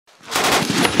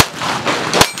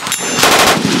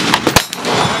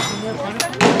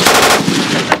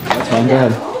fine. Go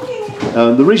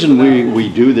ahead. The reason we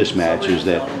do this match is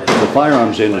that the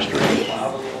firearms industry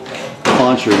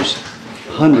sponsors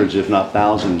hundreds, if not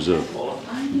thousands, of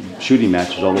shooting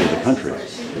matches all over the country.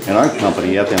 And our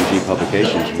company, FMG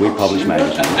Publications, we publish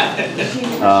magazines.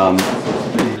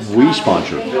 We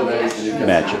sponsor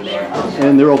matches,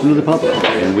 and they're open to the public,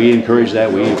 and we encourage that.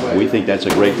 We think that's a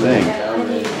great thing.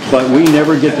 But we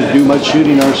never get to do much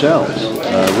shooting ourselves.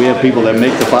 We have people that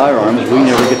make the firearms. We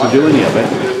never get to do any of it.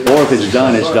 Or if it's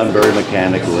done very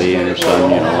mechanically, and it's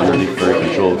done, underneath very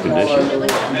controlled conditions.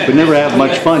 We never have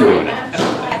much fun doing it.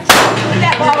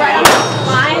 That ball right on the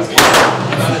line.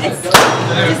 It's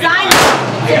designed.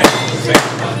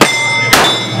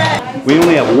 We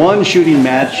only have one shooting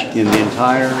match in the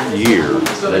entire year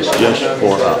that's just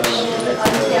for us,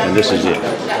 and this is it.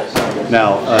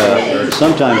 Now,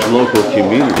 sometimes local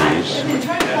communities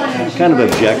kind of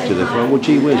object to the, well,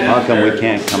 gee whiz, how come we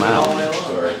can't come out?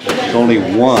 It's only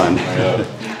one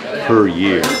per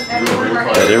year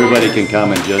that everybody can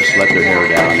come and just let their hair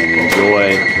down and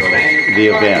enjoy the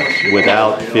event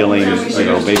without feeling,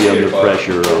 maybe under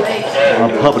pressure of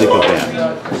a public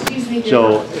event.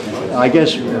 So I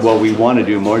guess what we want to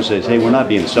do more is say, hey, we're not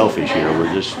being selfish here.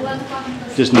 We're just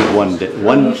need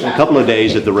a couple of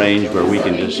days at the range where we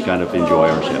can just kind of enjoy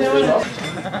ourselves.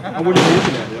 What are you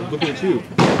looking at? I'm looking at you.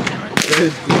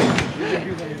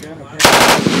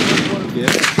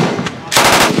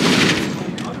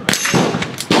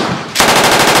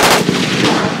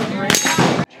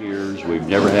 Cheers. We've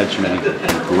never had so many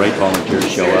great volunteers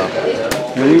show up.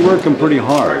 And we work them pretty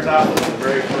hard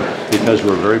because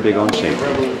we're very big on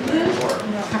safety.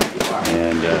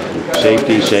 And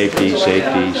safety, safety,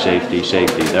 safety, safety,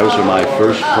 safety. Those are my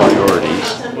first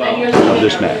priorities of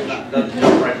this match.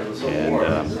 And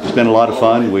it's been a lot of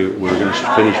fun. We're going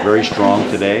to finish very strong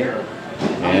today.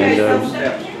 And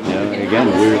again,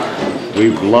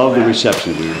 we've loved the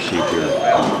reception we received here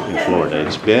in Florida.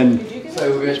 It's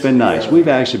been nice. We've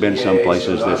actually been to some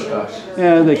places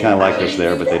that, they kind of like us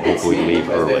there, but they'd hope we'd leave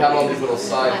early.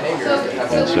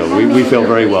 And so we feel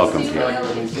very welcomed here.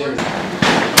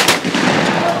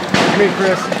 Hey,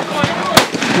 Chris.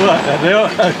 What? They'll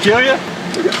kill you?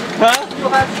 Huh?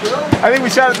 I think we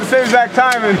shot at the same exact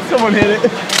time and someone hit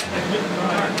it.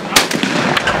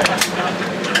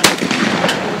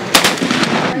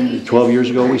 12 years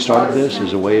ago we started this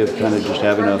as a way of kind of just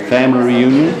having a family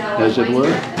reunion, as it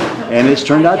were, and it's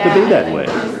turned out to be that way.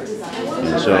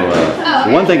 And so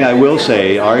one thing I will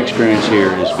say, our experience here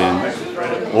has been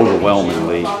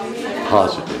overwhelmingly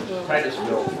positive.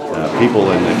 People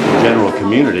in the general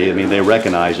community, they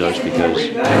recognize us because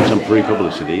there's some free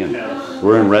publicity, and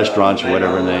we're in restaurants or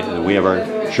whatever, and we have our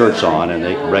shirts on, and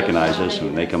they recognize us,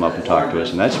 and they come up and talk to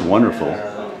us, and that's wonderful.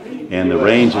 And the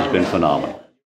range has been phenomenal.